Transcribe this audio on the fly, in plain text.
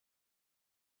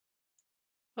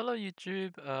Hello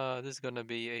YouTube. This is gonna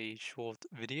be a short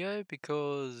video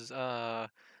because I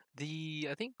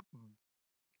think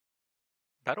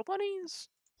Battle Bunnies?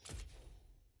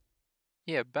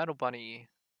 Yeah, Battle Bunny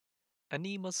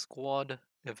Anima Squad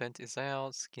event is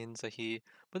out, skins are here,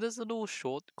 but there's a little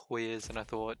short quiz and I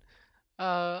thought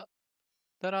uh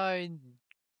that I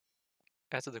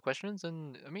answer the questions,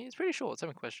 and I mean it's pretty short,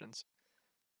 7 questions.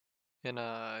 And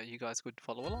you guys could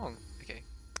follow along. Okay.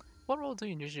 What role do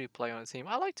you usually play on a team?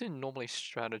 I like to normally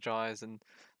strategize and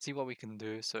see what we can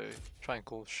do, so try and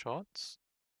call shots.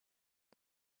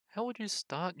 How would you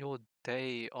start your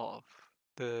day off?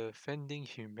 Defending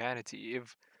humanity.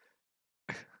 If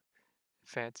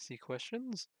fantasy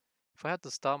questions? If I had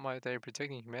to start my day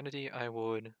protecting humanity, I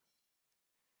would.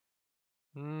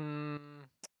 Hmm.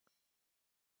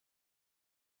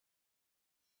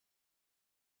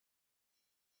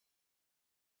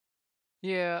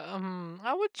 Yeah.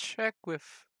 I would check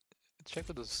with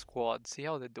the squad, see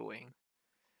how they're doing.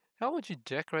 How would you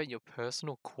decorate your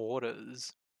personal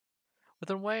quarters?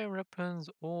 With array of weapons,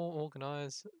 all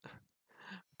organized,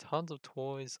 tons of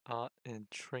toys, art, and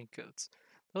trinkets.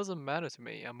 Doesn't matter to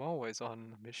me. I'm always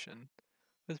on a mission.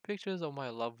 With pictures of my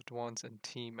loved ones and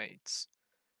teammates.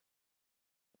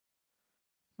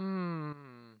 Hmm.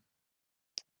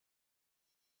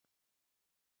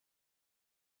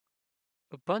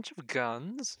 A bunch of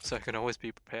guns, so I can always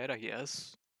be prepared, I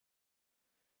guess.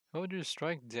 How would you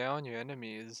strike down your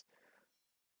enemies?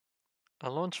 I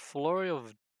launch flurry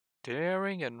of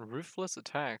daring and ruthless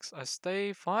attacks. I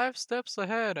stay 5 steps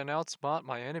ahead and outsmart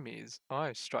my enemies.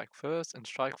 I strike first and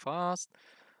strike fast.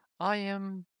 I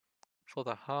am for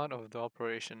the heart of the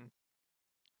operation.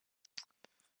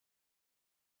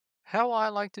 How I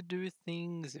like to do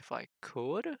things if I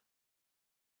could?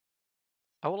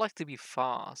 I would like to be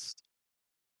fast.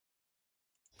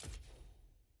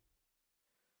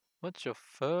 What's your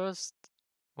first...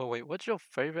 Oh wait, what's your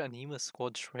favorite Anima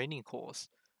squad training course?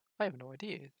 I have no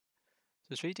idea.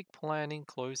 Strategic planning,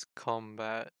 close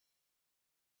combat.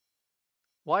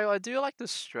 While I do like to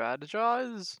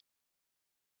strategize,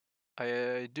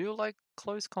 I do like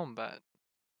close combat.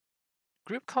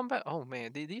 Group combat, oh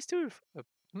man, these two...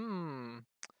 hmm...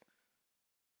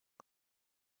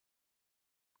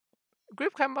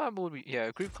 Group combat would be...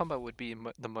 Yeah, group combat would be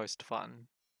the most fun.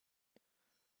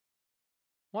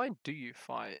 Why do you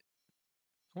fight?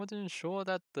 I want to ensure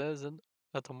that there's a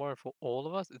tomorrow for all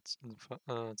of us. It's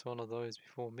one of those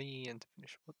before me and to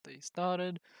finish what they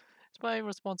started. It's my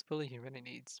responsibility. Humanity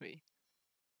needs me.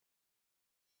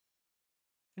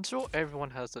 Ensure everyone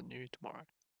has a new tomorrow.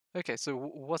 Okay, so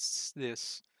what's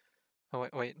this? Oh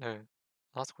wait, no.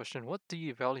 Last question. What do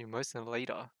you value most in a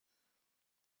leader?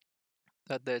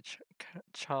 That they're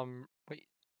charismatic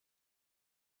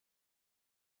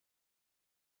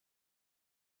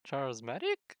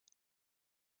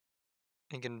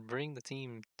and can bring the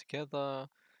team together.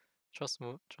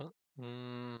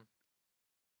 Mm,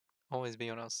 always be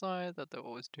on our side. That they'll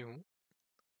always do.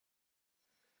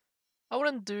 I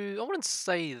wouldn't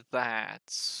say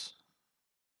that.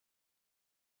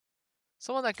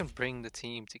 Someone that can bring the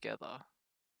team together.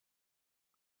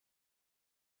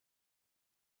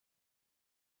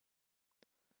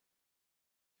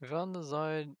 If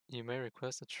undesired, you may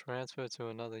request a transfer to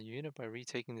another unit by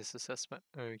retaking this assessment.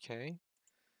 Okay.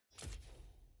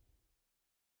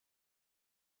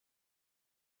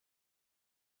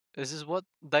 This is what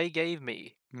they gave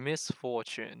me.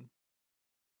 Misfortune.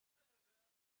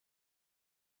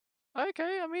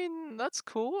 Okay, I mean, that's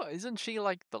cool. Isn't she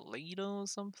like the leader or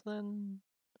something?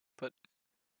 But,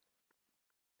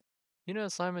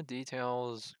 assignment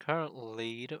details. Current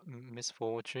lead,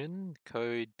 Misfortune,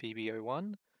 code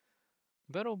BB01.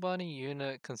 Battle Bunny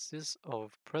unit consists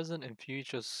of present and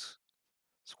future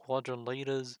squadron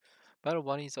leaders. Battle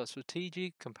Bunnies are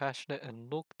strategic, compassionate,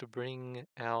 and look to bring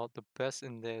out the best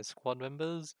in their squad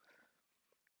members.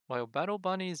 While Battle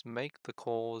Bunnies make the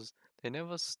calls, they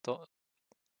never stop.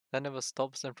 That never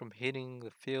stops them from hitting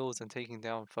the fields and taking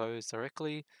down foes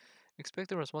directly.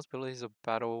 Expected responsibilities of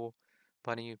Battle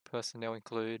Bunny personnel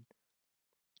include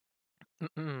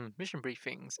mission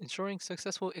briefings, ensuring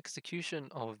successful execution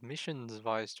of missions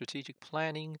via strategic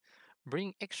planning,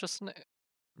 bring extra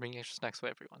bring extra snacks for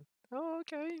everyone. Oh,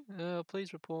 okay.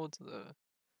 Please report to the.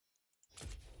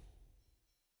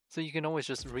 So you can always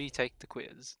just retake the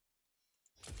quiz.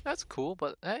 That's cool,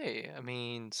 but hey, I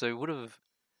mean, so would have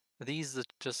these are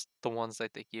just the ones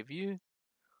that they give you?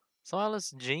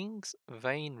 Silas, Jinx,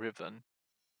 Vane, Riven.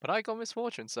 But I got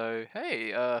Misfortune, so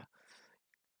hey,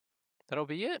 that'll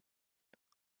be it.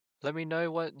 Let me know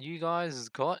what you guys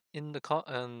got in the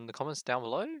comments down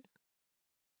below.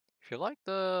 If you like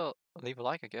leave a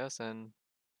like, I guess, and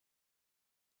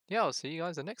Yeah, I'll see you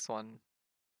guys in the next one.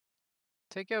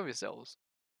 Take care of yourselves.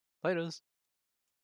 Laters.